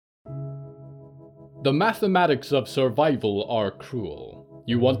The mathematics of survival are cruel.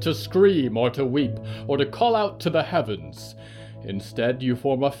 You want to scream or to weep or to call out to the heavens. Instead, you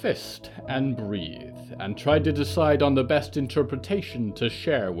form a fist and breathe, and try to decide on the best interpretation to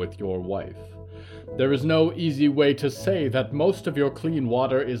share with your wife. There is no easy way to say that most of your clean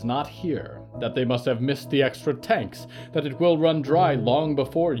water is not here, that they must have missed the extra tanks, that it will run dry long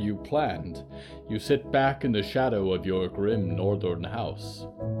before you planned. You sit back in the shadow of your grim northern house.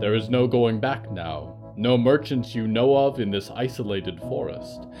 There is no going back now. No merchants you know of in this isolated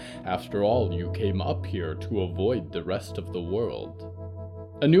forest. After all, you came up here to avoid the rest of the world.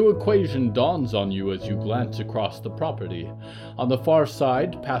 A new equation dawns on you as you glance across the property. On the far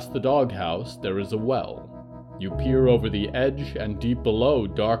side, past the doghouse, there is a well. You peer over the edge, and deep below,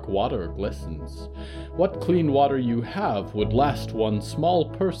 dark water glistens. What clean water you have would last one small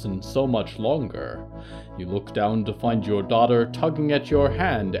person so much longer. You look down to find your daughter tugging at your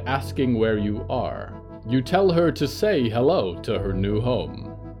hand, asking where you are. You tell her to say hello to her new home.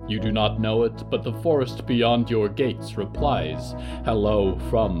 You do not know it, but the forest beyond your gates replies, "Hello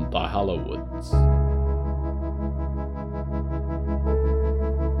from the Hallowoods."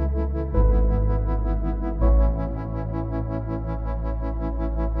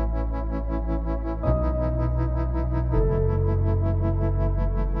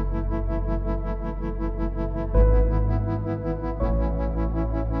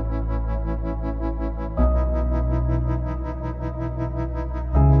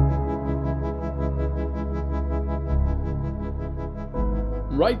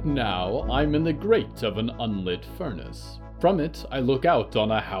 Right now, I'm in the grate of an unlit furnace. From it, I look out on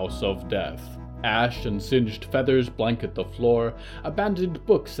a house of death. Ash and singed feathers blanket the floor, abandoned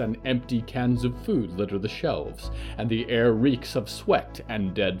books and empty cans of food litter the shelves, and the air reeks of sweat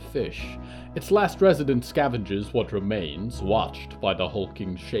and dead fish. Its last resident scavenges what remains, watched by the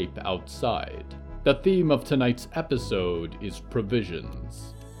hulking shape outside. The theme of tonight's episode is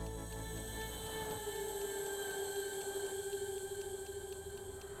provisions.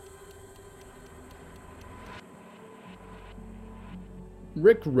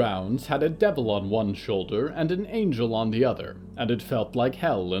 Rick Rounds had a devil on one shoulder and an angel on the other, and it felt like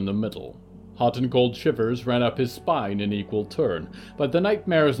hell in the middle. Hot and cold shivers ran up his spine in equal turn, but the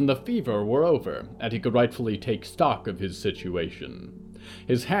nightmares and the fever were over, and he could rightfully take stock of his situation.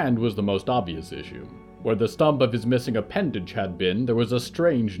 His hand was the most obvious issue. Where the stump of his missing appendage had been, there was a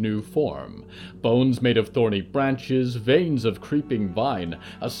strange new form. Bones made of thorny branches, veins of creeping vine,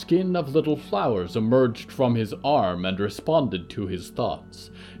 a skin of little flowers emerged from his arm and responded to his thoughts.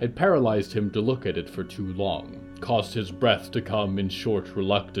 It paralyzed him to look at it for too long, caused his breath to come in short,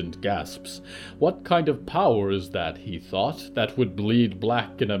 reluctant gasps. What kind of power is that, he thought, that would bleed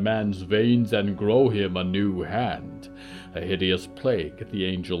black in a man's veins and grow him a new hand? A hideous plague, the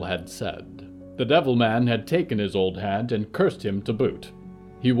angel had said. The devil man had taken his old hand and cursed him to boot.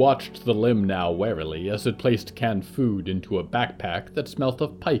 He watched the limb now warily as it placed canned food into a backpack that smelt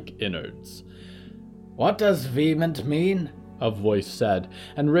of pike innards. "What does vehement mean?" a voice said,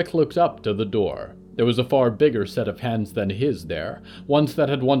 and Rick looked up to the door. There was a far bigger set of hands than his there, ones that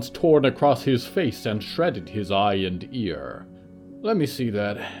had once torn across his face and shredded his eye and ear. "Let me see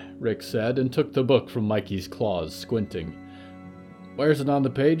that," Rick said, and took the book from Mikey's claws, squinting. "Where's it on the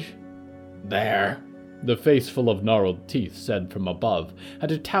page?" "There," the face full of gnarled teeth said from above,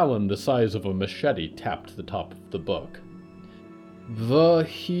 and a talon the size of a machete tapped the top of the book.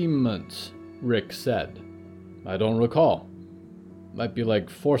 "Vehement," Rick said. "I don't recall. Might be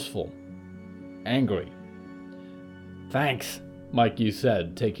like forceful. Angry." "Thanks," Mikey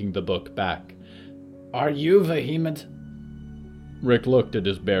said, taking the book back. "Are you vehement?" Rick looked at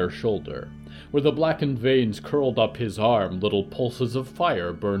his bare shoulder. Where the blackened veins curled up his arm, little pulses of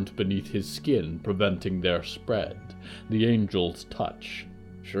fire burned beneath his skin, preventing their spread. The angel's touch.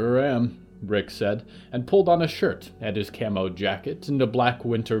 "Sure am," Rick said, and pulled on a shirt and his camo jacket and a black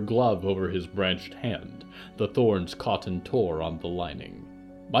winter glove over his branched hand. The thorns caught and tore on the lining.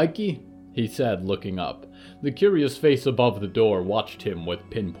 "Mikey?" he said, looking up. The curious face above the door watched him with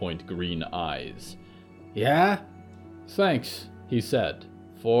pinpoint green eyes. "Yeah?" "Thanks," he said.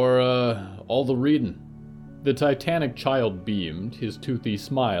 For, all the readin'." The Titanic child beamed, his toothy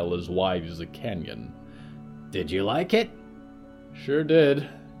smile as wide as a canyon. "Did you like it?" "Sure did.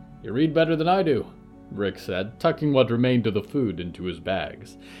 You read better than I do," Rick said, tucking what remained of the food into his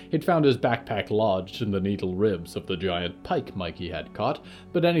bags. He'd found his backpack lodged in the needle ribs of the giant pike Mikey had caught,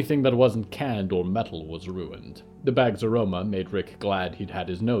 but anything that wasn't canned or metal was ruined. The bag's aroma made Rick glad he'd had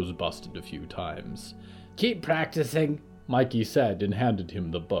his nose busted a few times. "Keep practicing," Mikey said and handed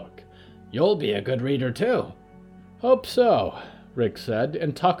him the book. "You'll be a good reader, too." "Hope so," Rick said,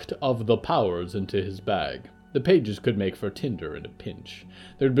 and tucked of the powers into his bag. The pages could make for tinder in a pinch.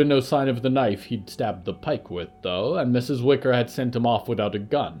 There'd been no sign of the knife he'd stabbed the pike with, though, and Mrs. Wicker had sent him off without a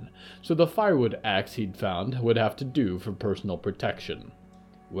gun, so the firewood axe he'd found would have to do for personal protection.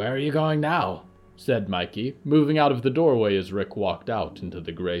 "Where are you going now?" said Mikey, moving out of the doorway as Rick walked out into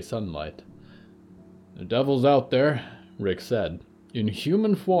the gray sunlight. "The devil's out there," Rick said, "in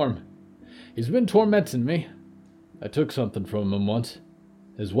human form. He's been tormenting me. I took something from him once.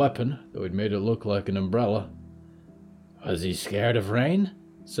 His weapon, though he'd made it look like an umbrella." "Was he scared of rain?"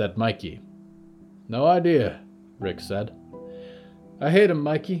 said Mikey. "No idea," Rick said. "I hate him,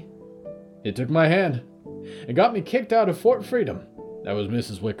 Mikey. He took my hand and got me kicked out of Fort Freedom. That was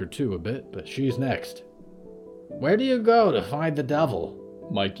Mrs. Wicker too a bit, but she's next." "Where do you go to find the devil?"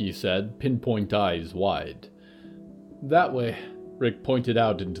 Mikey said, pinpoint eyes wide. "That way," Rick pointed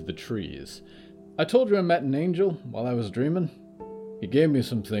out into the trees. "I told you I met an angel while I was dreaming. He gave me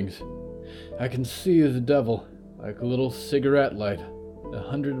some things. I can see the devil like a little cigarette light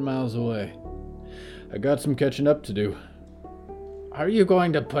 100 miles away. I got some catching up to do." "Are you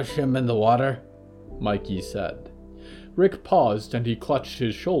going to push him in the water?" Mikey said. Rick paused and he clutched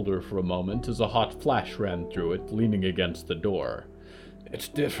his shoulder for a moment as a hot flash ran through it, leaning against the door. "It's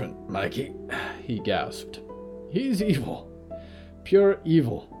different, Mikey," he gasped. "He's evil. Pure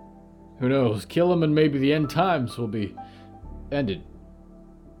evil. Who knows, kill him and maybe the end times will be ended.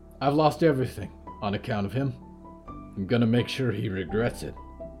 I've lost everything on account of him. I'm gonna make sure he regrets it."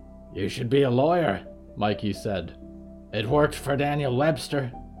 "You should be a lawyer," Mikey said. "It worked for Daniel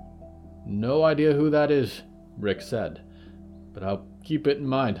Webster." "No idea who that is," Rick said, "but I'll keep it in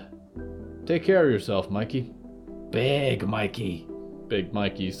mind. Take care of yourself, Mikey." "Big Mikey," Big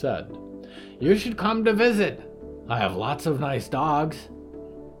Mikey said. "You should come to visit. I have lots of nice dogs."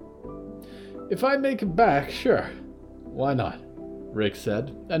 "If I make it back, sure. Why not?" Rick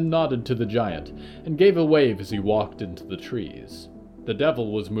said, and nodded to the giant, and gave a wave as he walked into the trees. The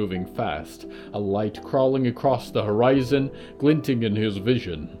devil was moving fast, a light crawling across the horizon, glinting in his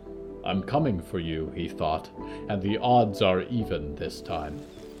vision. "I'm coming for you," he thought, "and the odds are even this time."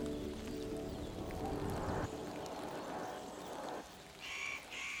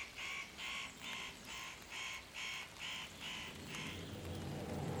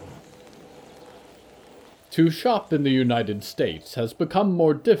 To shop in the United States has become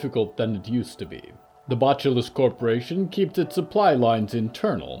more difficult than it used to be. The Botulus Corporation keeps its supply lines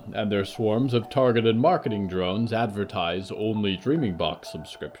internal, and their swarms of targeted marketing drones advertise only Dreaming Box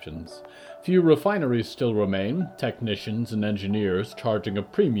subscriptions. Few refineries still remain, technicians and engineers charging a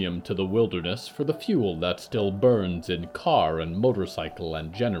premium to the wilderness for the fuel that still burns in car and motorcycle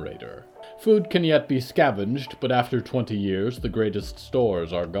and generator. Food can yet be scavenged, but after 20 years the greatest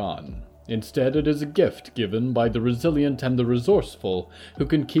stores are gone. Instead, it is a gift given by the resilient and the resourceful who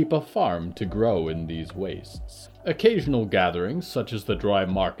can keep a farm to grow in these wastes. Occasional gatherings, such as the Dry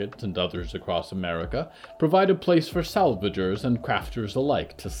Market and others across America, provide a place for salvagers and crafters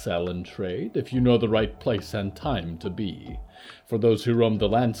alike to sell and trade if you know the right place and time to be. For those who roam the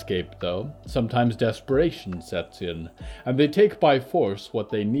landscape, though, sometimes desperation sets in, and they take by force what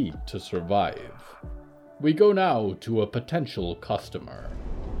they need to survive. We go now to a potential customer.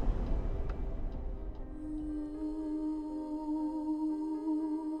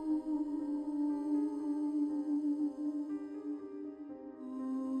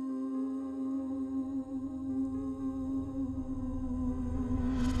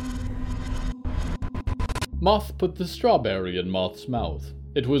 Moth put the strawberry in Moth's mouth.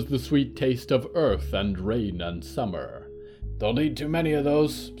 It was the sweet taste of earth and rain and summer. "Don't eat too many of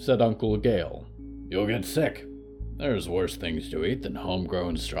those," said Uncle Gale. "You'll get sick." "There's worse things to eat than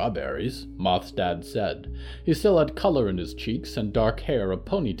homegrown strawberries," Moth's dad said. He still had color in his cheeks and dark hair a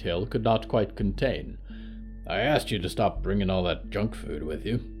ponytail could not quite contain. "I asked you to stop bringing all that junk food with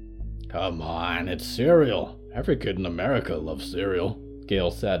you." "Come on, it's cereal. Every kid in America loves cereal,"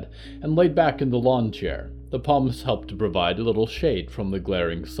 Gale said, and laid back in the lawn chair. The palms helped to provide a little shade from the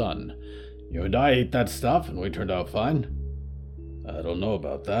glaring sun. "You and I ate that stuff, and we turned out fine." "I don't know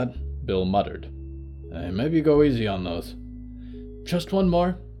about that," Bill muttered. "Maybe go easy on those." "Just one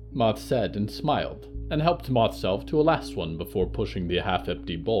more," Moth said and smiled, and helped Mothself to a last one before pushing the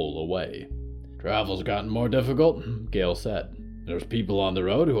half-empty bowl away. "Travel's gotten more difficult," Gale said. "There's people on the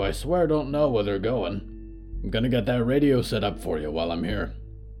road who I swear don't know where they're going. I'm gonna get that radio set up for you while I'm here."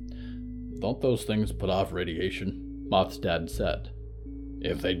 "Don't those things put off radiation?" Moth's dad said.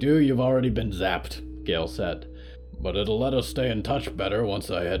 "If they do, you've already been zapped," Gale said. "But it'll let us stay in touch better once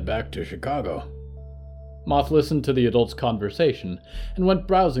I head back to Chicago." Moth listened to the adults' conversation and went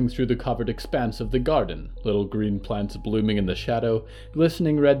browsing through the covered expanse of the garden, little green plants blooming in the shadow,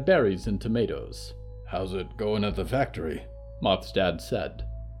 glistening red berries and tomatoes. "How's it going at the factory?" Moth's dad said.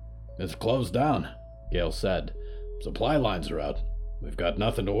 "It's closed down," Gale said. "Supply lines are out. We've got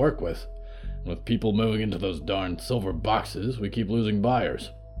nothing to work with. With people moving into those darn silver boxes, we keep losing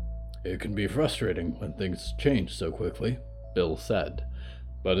buyers. It can be frustrating when things change so quickly," Bill said.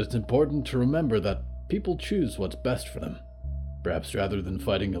 "But it's important to remember that people choose what's best for them. Perhaps rather than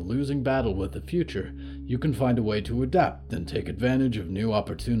fighting a losing battle with the future, you can find a way to adapt and take advantage of new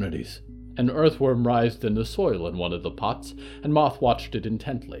opportunities." An earthworm writhed in the soil in one of the pots, and Moth watched it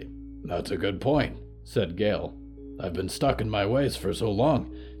intently. "That's a good point," said Gale. "I've been stuck in my ways for so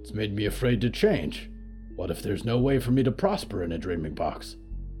long, it's made me afraid to change. What if there's no way for me to prosper in a dreaming box?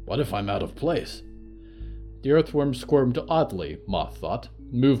 What if I'm out of place?" The earthworm squirmed oddly, Moth thought,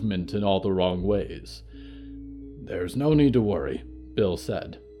 movement in all the wrong ways. "There's no need to worry," Bill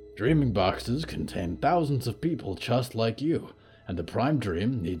said. "Dreaming boxes contain thousands of people just like you, and the Prime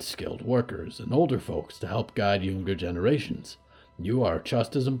Dream needs skilled workers and older folks to help guide younger generations. You are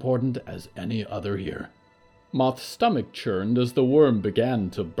just as important as any other here." Moth's stomach churned as the worm began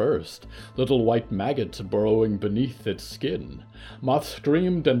to burst, little white maggots burrowing beneath its skin. Moth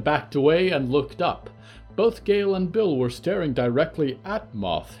screamed and backed away and looked up. Both Gale and Bill were staring directly at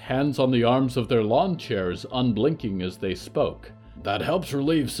Moth, hands on the arms of their lawn chairs, unblinking as they spoke. "That helps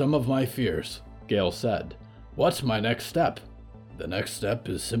relieve some of my fears," Gale said. "What's my next step?" "The next step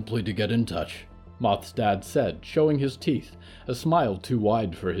is simply to get in touch," Moth's dad said, showing his teeth, a smile too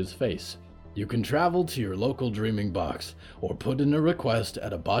wide for his face. "You can travel to your local dreaming box, or put in a request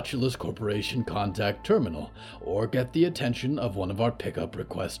at a Botulus Corporation contact terminal, or get the attention of one of our pickup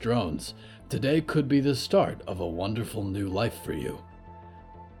request drones. Today could be the start of a wonderful new life for you."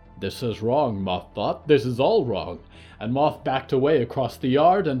 This is wrong, Moth thought. This is all wrong. And Moth backed away across the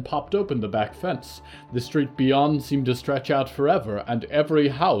yard and popped open the back fence. The street beyond seemed to stretch out forever, and every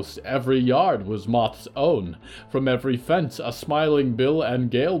house, every yard was Moth's own. From every fence, a smiling Bill and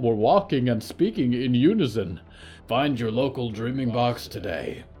Gale were walking and speaking in unison. "Find your local dreaming box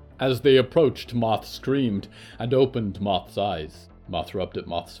today." As they approached, Moth screamed and opened Moth's eyes. Moth rubbed at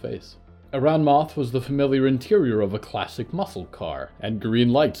Moth's face. Around Moth was the familiar interior of a classic muscle car, and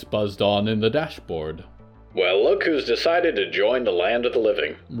green lights buzzed on in the dashboard. "Well, look who's decided to join the land of the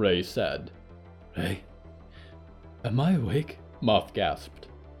living," Ray said. "Ray? Am I awake?" Moth gasped.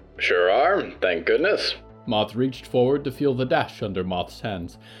 "Sure are, thank goodness." Moth reached forward to feel the dash under Moth's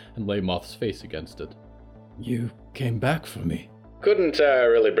hands and lay Moth's face against it. "You came back for me." "Couldn't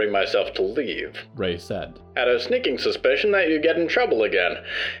really bring myself to leave," Ray said. "Had a sneaking suspicion that you'd get in trouble again,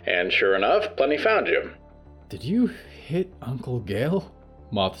 and sure enough, plenty found you." "Did you hit Uncle Gale?"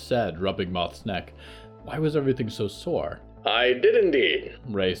 Moth said, rubbing Moth's neck. Why was everything so sore? "I did indeed,"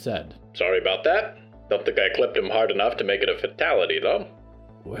 Ray said. "Sorry about that. Don't think I clipped him hard enough to make it a fatality, though."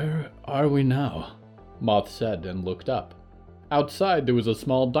 "Where are we now?" Moth said and looked up. Outside there was a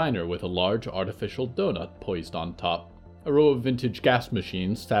small diner with a large artificial donut poised on top. A row of vintage gas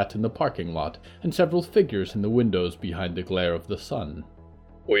machines sat in the parking lot, and several figures in the windows behind the glare of the sun.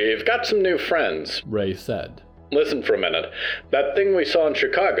 "We've got some new friends," Ray said. "Listen for a minute. That thing we saw in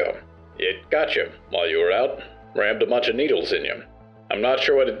Chicago, it got you while you were out. Rammed a bunch of needles in you. I'm not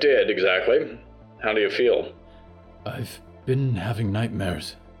sure what it did exactly. How do you feel?" "I've been having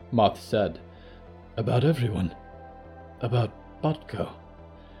nightmares," Moth said. "About everyone. About Botco.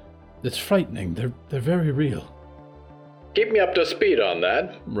 It's frightening. They're very real." "Keep me up to speed on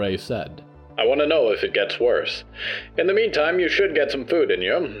that," Ray said. "I want to know if it gets worse. In the meantime, you should get some food in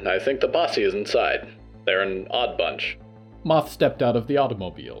you. I think the posse is inside. They're an odd bunch." Moth stepped out of the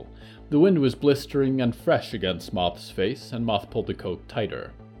automobile. The wind was blistering and fresh against Moth's face, and Moth pulled the coat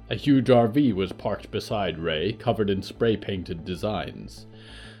tighter. A huge RV was parked beside Ray, covered in spray-painted designs.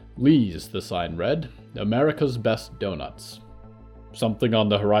 "Lee's," the sign read, "America's Best Donuts." Something on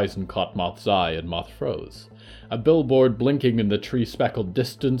the horizon caught Moth's eye, and Moth froze. A billboard blinking in the tree-speckled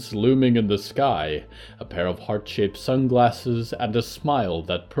distance, looming in the sky, a pair of heart-shaped sunglasses, and a smile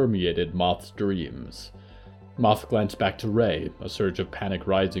that permeated Moth's dreams. Moth glanced back to Ray, a surge of panic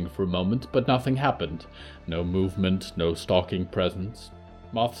rising for a moment, but nothing happened. No movement, no stalking presence.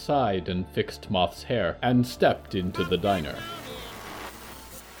 Moth sighed and fixed Moth's hair, and stepped into the diner.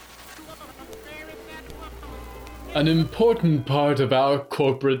 An important part of our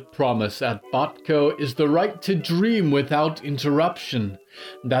corporate promise at Botco is the right to dream without interruption.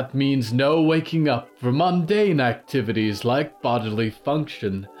 That means no waking up for mundane activities like bodily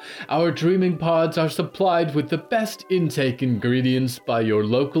function. Our dreaming pods are supplied with the best intake ingredients by your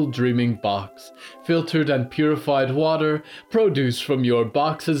local dreaming box, filtered and purified water, produce from your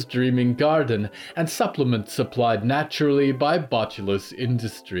box's dreaming garden, and supplements supplied naturally by Botulus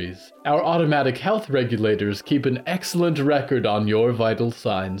Industries. Our automatic health regulators keep an excellent record on your vital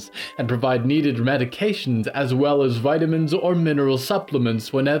signs and provide needed medications as well as vitamins or mineral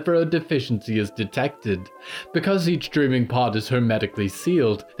supplements whenever a deficiency is detected. Because each dreaming pod is hermetically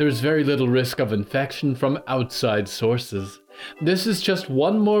sealed, there is very little risk of infection from outside sources. This is just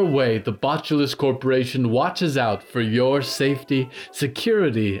one more way the Botulus Corporation watches out for your safety,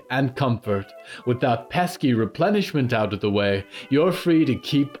 security, and comfort. With that pesky replenishment out of the way, you're free to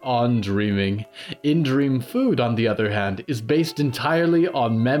keep on dreaming. In-Dream Food, on the other hand, is based entirely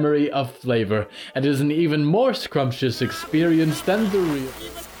on memory of flavor and is an even more scrumptious experience than the real.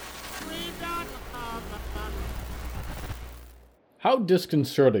 How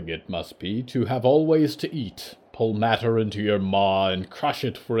disconcerting it must be to have always to eat. Pull matter into your maw and crush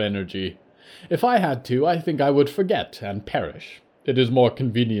it for energy. If I had to, I think I would forget and perish. It is more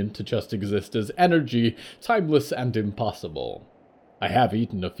convenient to just exist as energy, timeless and impossible. I have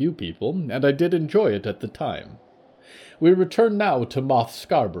eaten a few people, and I did enjoy it at the time. We return now to Moth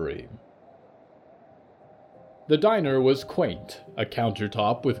Scarberry. The diner was quaint, a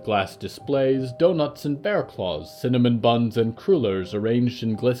countertop with glass displays, donuts and bear claws, cinnamon buns and crullers arranged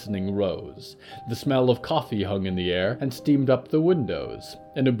in glistening rows. The smell of coffee hung in the air and steamed up the windows.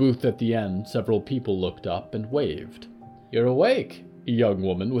 In a booth at the end, several people looked up and waved. "You're awake," a young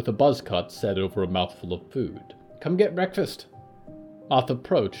woman with a buzz cut said over a mouthful of food. "Come get breakfast." Moth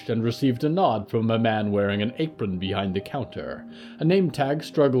approached and received a nod from a man wearing an apron behind the counter. A name tag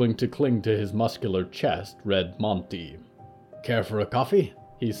struggling to cling to his muscular chest read Monty. "Care for a coffee?"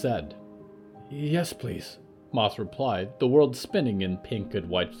 he said. "Yes, please," Moth replied, the world spinning in pink and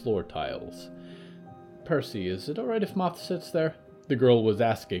white floor tiles. "Percy, is it all right if Moth sits there?" the girl was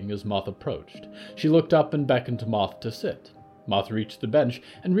asking as Moth approached. She looked up and beckoned to Moth to sit. Moth reached the bench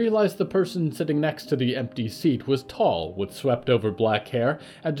and realized the person sitting next to the empty seat was tall, with swept-over black hair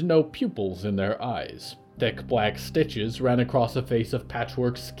and no pupils in their eyes. Thick black stitches ran across a face of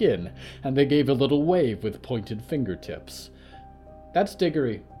patchwork skin, and they gave a little wave with pointed fingertips. "That's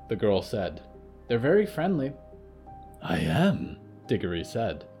Diggory," the girl said. "They're very friendly." "I am," Diggory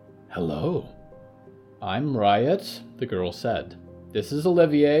said. "Hello." "I'm Riot," the girl said. "This is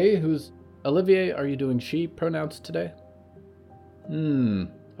Olivier, who's... Olivier, are you doing she pronouns today?"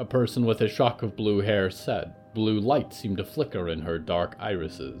 A person with a shock of blue hair said. Blue light seemed to flicker in her dark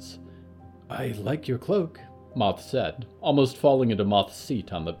irises. "I like your cloak," Moth said, almost falling into Moth's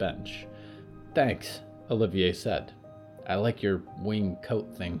seat on the bench. "Thanks," Olivier said. "I like your wing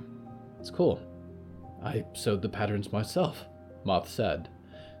coat thing. It's cool." "I sewed the patterns myself," Moth said.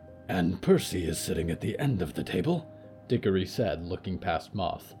 "And Percy is sitting at the end of the table," Diggory said, looking past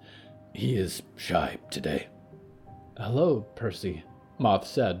Moth. "He is shy today." "Hello, Percy," Moth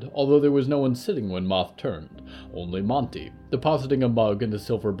said, although there was no one sitting when Moth turned, only Monty, depositing a mug and a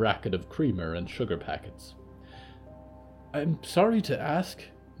silver bracket of creamer and sugar packets. "I'm sorry to ask,"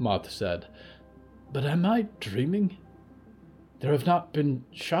 Moth said, "but am I dreaming? There have not been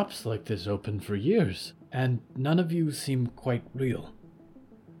shops like this open for years, and none of you seem quite real."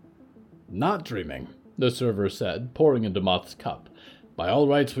 "Not dreaming," the server said, pouring into Moth's cup. "By all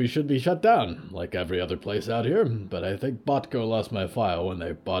rights, we should be shut down, like every other place out here, but I think Botco lost my file when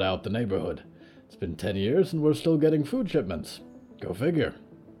they bought out the neighborhood. It's been 10 years, and we're still getting food shipments. Go figure."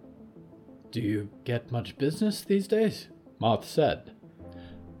 "Do you get much business these days?" Moth said.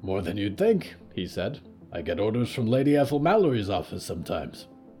 "More than you'd think," he said. "I get orders from Lady Ethel Mallory's office sometimes."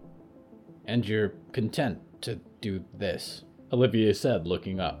 "And you're content to do this," Olivier said,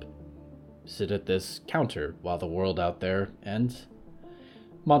 looking up. "Sit at this counter while the world out there ends?"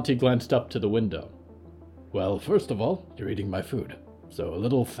 Monty glanced up to the window. "Well, first of all, you're eating my food, so a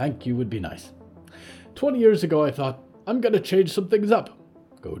little thank you would be nice. 20 years ago I thought, I'm gonna change some things up.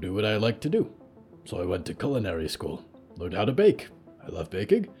 Go do what I like to do. So I went to culinary school, learned how to bake. I love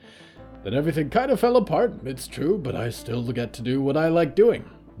baking. Then everything kind of fell apart, it's true, but I still get to do what I like doing.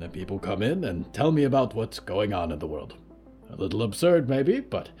 Then people come in and tell me about what's going on in the world. A little absurd, maybe,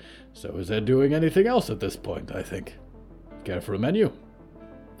 but so is Ed doing anything else at this point, I think. Care for a menu?"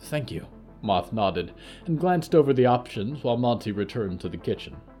 "Thank you," Moth nodded, and glanced over the options while Monty returned to the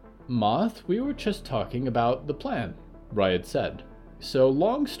kitchen. "Moth, we were just talking about the plan," Riot said. "So,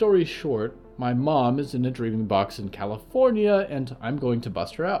 long story short, my mom is in a dreaming box in California, and I'm going to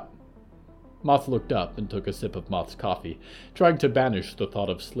bust her out." Moth looked up and took a sip of Moth's coffee, trying to banish the thought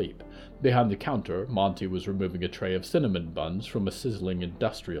of sleep. Behind the counter, Monty was removing a tray of cinnamon buns from a sizzling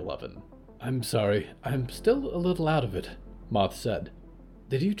industrial oven. I'm sorry, I'm still a little out of it, Moth said.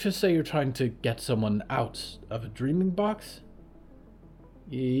 Did you just say you're trying to get someone out of a dreaming box?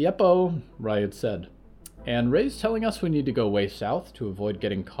 Yepo, Riot said. And Ray's telling us we need to go way south to avoid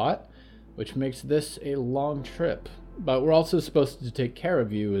getting caught, which makes this a long trip. But we're also supposed to take care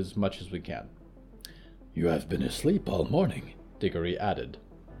of you as much as we can. You have been asleep all morning, Diggory added.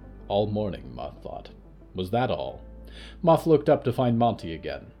 All morning, Moth thought. Was that all? Moth looked up to find Monty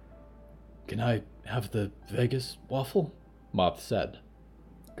again. Can I have the Vegas waffle? Moth said.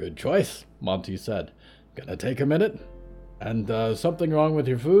 Good choice, Monty said. Gonna take a minute? And, something wrong with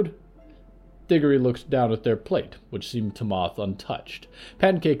your food? Diggory looked down at their plate, which seemed to Moth untouched,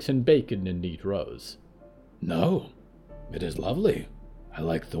 pancakes and bacon in neat rows. No, it is lovely. I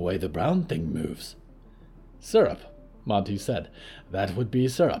like the way the brown thing moves. Syrup, Monty said. That would be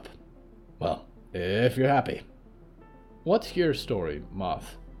syrup. Well, if you're happy. What's your story,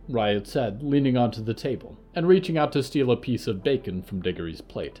 Moth? Riot said, leaning onto the table, and reaching out to steal a piece of bacon from Diggory's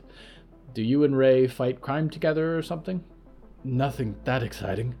plate. Do you and Ray fight crime together or something? Nothing that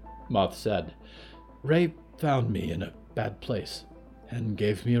exciting, Moth said. Ray found me in a bad place, and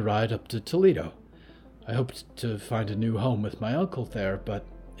gave me a ride up to Toledo. I hoped to find a new home with my uncle there, but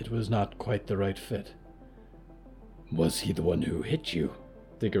it was not quite the right fit. Was he the one who hit you?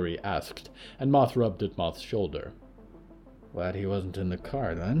 Diggory asked, and Moth rubbed at Moth's shoulder. Glad he wasn't in the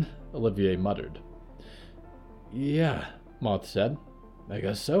car, then, Olivier muttered. Yeah, Moth said. I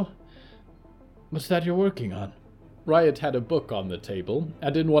guess so. What's that you're working on? Riot had a book on the table,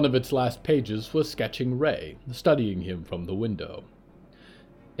 and in one of its last pages was sketching Ray, studying him from the window.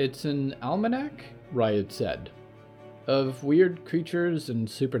 It's an almanac, Riot said. Of weird creatures and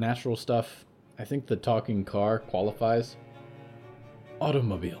supernatural stuff. I think the talking car qualifies.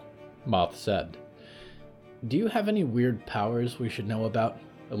 Automobile, Moth said. Do you have any weird powers we should know about?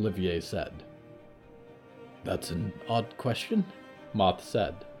 Olivier said. That's an odd question, Moth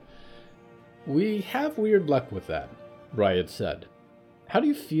said. We have weird luck with that, Riot said. How do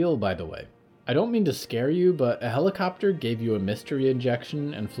you feel, by the way? I don't mean to scare you, but a helicopter gave you a mystery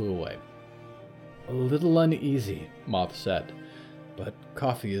injection and flew away. A little uneasy, Moth said, but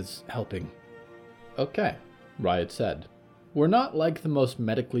coffee is helping. Okay, Riot said. We're not like the most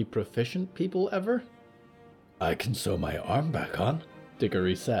medically proficient people ever. I can sew my arm back on,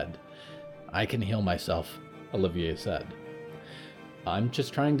 Diggory said. I can heal myself, Olivier said. I'm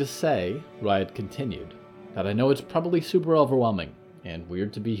just trying to say, Riot continued, that I know it's probably super overwhelming and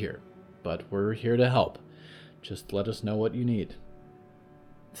weird to be here, but we're here to help. Just let us know what you need.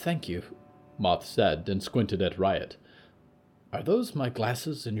 Thank you, Moth said and squinted at Riot. Are those my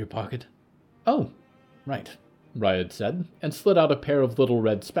glasses in your pocket? Oh, right, Riot said, and slid out a pair of little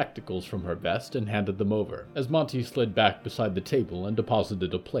red spectacles from her vest and handed them over, as Monty slid back beside the table and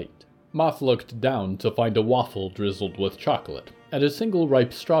deposited a plate. Moth looked down to find a waffle drizzled with chocolate, and a single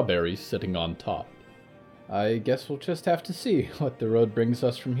ripe strawberry sitting on top. I guess we'll just have to see what the road brings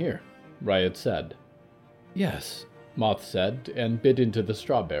us from here, Riot said. Yes, Moth said, and bit into the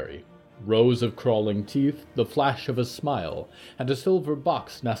strawberry. Rows of crawling teeth, the flash of a smile, and a silver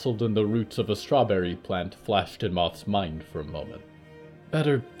box nestled in the roots of a strawberry plant flashed in Moth's mind for a moment.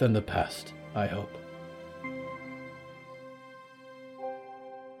 Better than the past, I hope.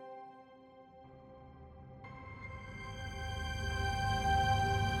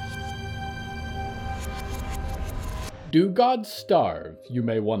 Do gods starve, you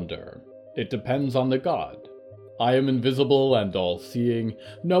may wonder. It depends on the god. I am invisible and all-seeing,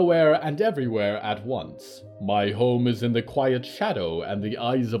 nowhere and everywhere at once. My home is in the quiet shadow and the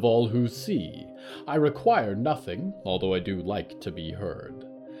eyes of all who see. I require nothing, although I do like to be heard.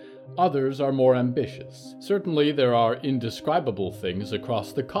 Others are more ambitious. Certainly there are indescribable things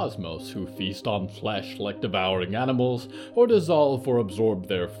across the cosmos who feast on flesh like devouring animals, or dissolve or absorb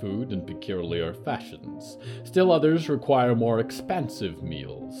their food in peculiar fashions. Still others require more expansive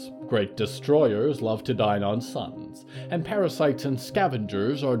meals. Great destroyers love to dine on suns, and parasites and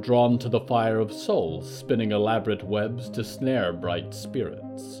scavengers are drawn to the fire of souls, spinning elaborate webs to snare bright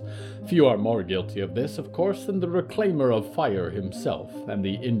spirits. Few are more guilty of this, of course, than the reclaimer of fire himself, and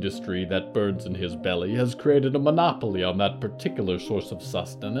the industry that burns in his belly has created a monopoly on that particular source of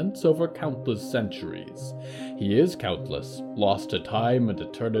sustenance over countless centuries. He is countless, lost to time and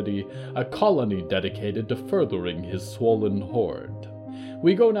eternity, a colony dedicated to furthering his swollen hoard.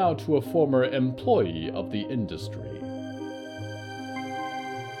 We go now to a former employee of the industry.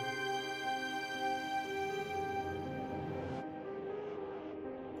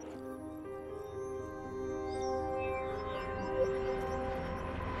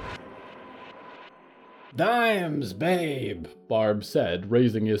 "Dimes, babe," Barb said,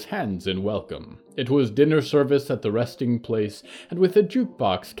 raising his hands in welcome. It was dinner service at the resting place, and with a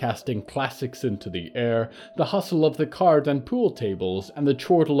jukebox casting classics into the air, the hustle of the card and pool tables, and the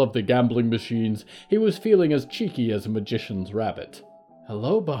chortle of the gambling machines, he was feeling as cheeky as a magician's rabbit.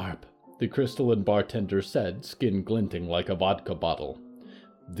 "Hello, Barb," the crystalline bartender said, skin glinting like a vodka bottle.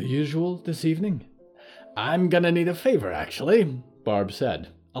 "The usual this evening?" "I'm gonna need a favor, actually," Barb said.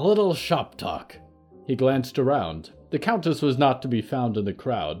 "A little shop talk." He glanced around. The Countess was not to be found in the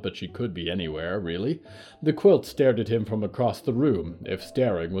crowd, but she could be anywhere, really. The quilt stared at him from across the room, if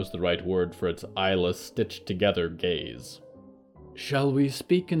staring was the right word for its eyeless, stitched-together gaze. "Shall we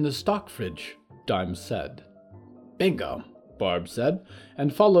speak in the stock fridge?" Dimes said. "Bingo," Barb said,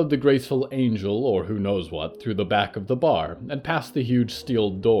 and followed the graceful angel, or who knows what, through the back of the bar, and past the huge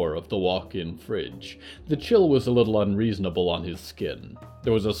steel door of the walk-in fridge. The chill was a little unreasonable on his skin.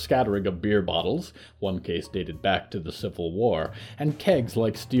 There was a scattering of beer bottles, one case dated back to the Civil War, and kegs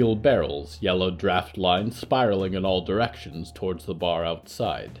like steel barrels, yellow draft lines spiraling in all directions towards the bar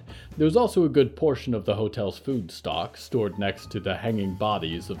outside. There was also a good portion of the hotel's food stock stored next to the hanging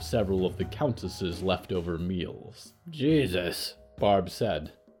bodies of several of the Countess's leftover meals. "Jesus," Barb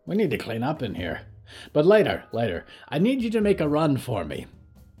said. "We need to clean up in here. But later. I need you to make a run for me."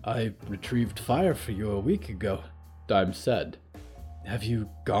 "I retrieved fire for you a week ago," Dimes said. "Have you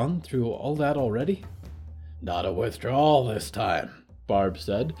gone through all that already?" "Not a withdrawal this time," Barb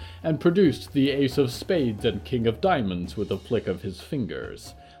said, and produced the ace of spades and king of diamonds with a flick of his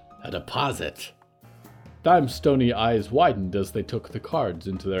fingers. "A deposit." Dimes' stony eyes widened as they took the cards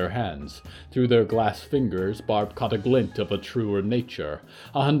into their hands. Through their glass fingers, Barb caught a glint of a truer nature,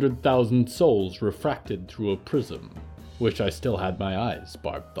 100,000 souls refracted through a prism. Wish I still had my eyes,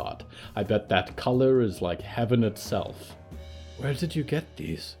 Barb thought. I bet that color is like heaven itself. "Where did you get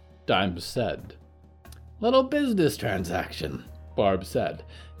these?" Dimes said. "Little business transaction," Barb said.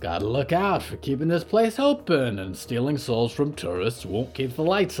 "Gotta look out for keeping this place open, and stealing souls from tourists won't keep the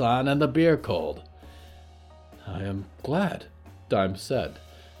lights on and the beer cold." "I am glad," Dimes said.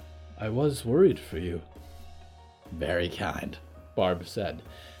 "I was worried for you." "Very kind," Barb said.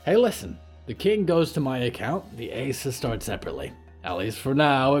 "Hey, listen. The king goes to my account, the ace is stored separately. At least for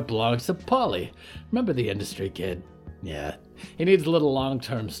now, it belongs to Polly. Remember the industry kid? Yeah, he needs a little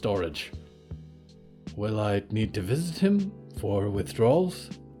long-term storage." "Will I need to visit him for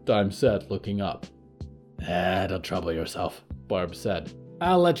withdrawals?" Dimes said, looking up. Don't trouble yourself," Barb said.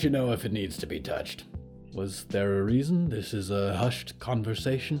 "I'll let you know if it needs to be touched." "Was there a reason this is a hushed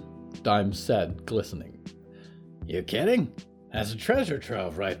conversation?" Dimes said, glistening. "You kidding? That's a treasure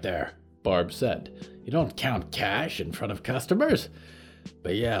trove right there," Barb said. "You don't count cash in front of customers.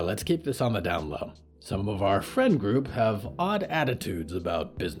 But yeah, let's keep this on the down low. Some of our friend group have odd attitudes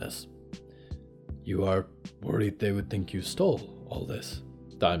about business." "You are worried they would think you stole all this?"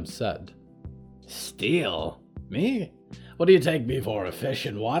 Dimes said. "Steal? Me? What do you take me for, a fish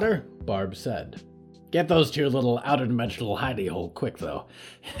in water?" Barb said. "Get those to your little outer-dimensional hidey hole quick, though.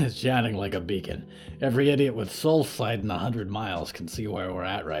 It's shining like a beacon. Every idiot with soul sight in 100 miles can see where we're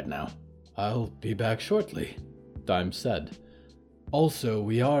at right now." "I'll be back shortly," Dimes said. "Also,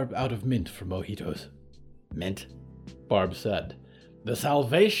 we are out of mint for mojitos." "Mint?" Barb said. "The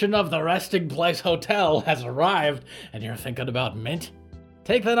salvation of the resting place hotel has arrived, and you're thinking about mint?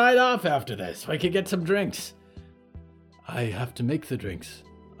 Take the night off after this. We could get some drinks." "I have to make the drinks.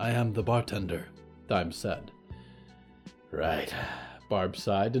 I am the bartender," Dimes said. "Right." Barb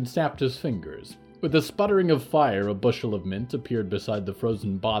sighed and snapped his fingers. With a sputtering of fire, a bushel of mint appeared beside the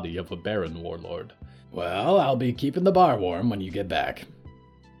frozen body of a Baron warlord. "Well, I'll be keeping the bar warm when you get back."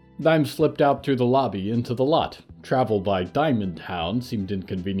 Dimes slipped out through the lobby into the lot. Travel by Diamond Hound seemed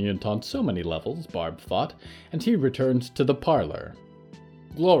inconvenient on so many levels, Barb thought, and he returned to the parlor.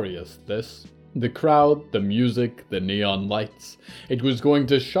 Glorious, this. The crowd, the music, the neon lights. It was going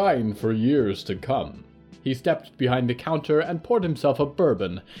to shine for years to come. He stepped behind the counter and poured himself a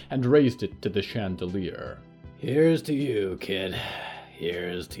bourbon and raised it to the chandelier. "Here's to you, kid.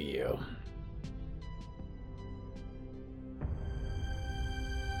 Here's to you."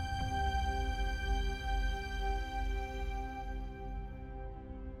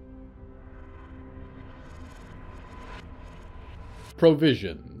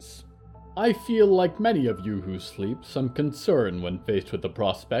 Provisions. I feel, like many of you who sleep, some concern when faced with the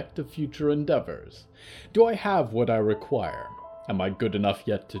prospect of future endeavors. Do I have what I require? Am I good enough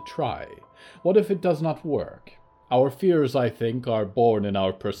yet to try? What if it does not work? Our fears, I think, are born in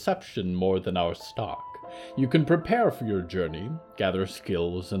our perception more than our stock. You can prepare for your journey, gather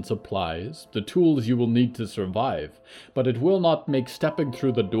skills and supplies, the tools you will need to survive, but it will not make stepping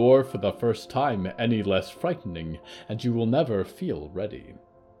through the door for the first time any less frightening, and you will never feel ready.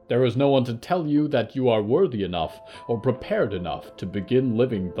 There is no one to tell you that you are worthy enough or prepared enough to begin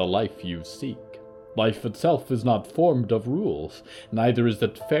living the life you seek. Life itself is not formed of rules, neither is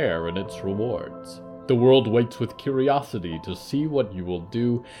it fair in its rewards. The world waits with curiosity to see what you will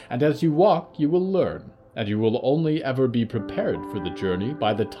do, and as you walk you will learn, and you will only ever be prepared for the journey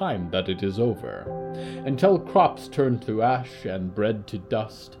by the time that it is over. Until crops turn to ash and bread to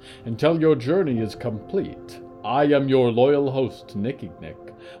dust, until your journey is complete, I am your loyal host,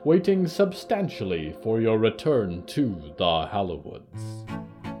 Nickignick, waiting substantially for your return to the Hallowoods.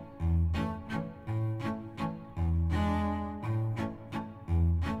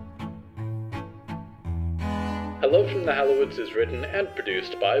 Hello from the Hallowoods is written and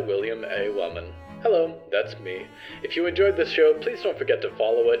produced by William A. Wellman. Hello, that's me. If you enjoyed this show, please don't forget to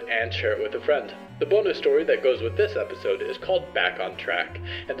follow it and share it with a friend. The bonus story that goes with this episode is called Back on Track,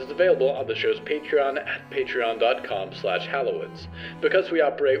 and is available on the show's Patreon at patreon.com/Hallowoods. Because we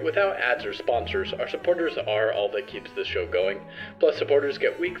operate without ads or sponsors, our supporters are all that keeps this show going. Plus, supporters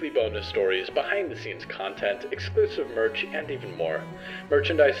get weekly bonus stories, behind-the-scenes content, exclusive merch, and even more.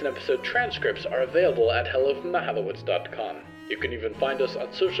 Merchandise and episode transcripts are available at hellofromthehallowoods.com. You can even find us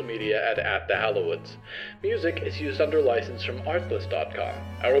on social media at The Hallowoods. Music is used under license from Artlist.com.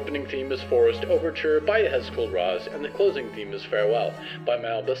 Our opening theme is Forest Overture by Hezkel Raz, and the closing theme is Farewell by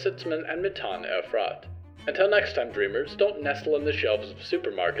Malba Sitzman and Matan Efrat. Until next time, dreamers, don't nestle in the shelves of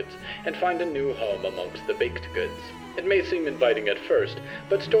supermarkets and find a new home amongst the baked goods. It may seem inviting at first,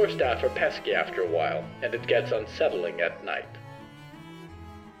 but store staff are pesky after a while, and it gets unsettling at night.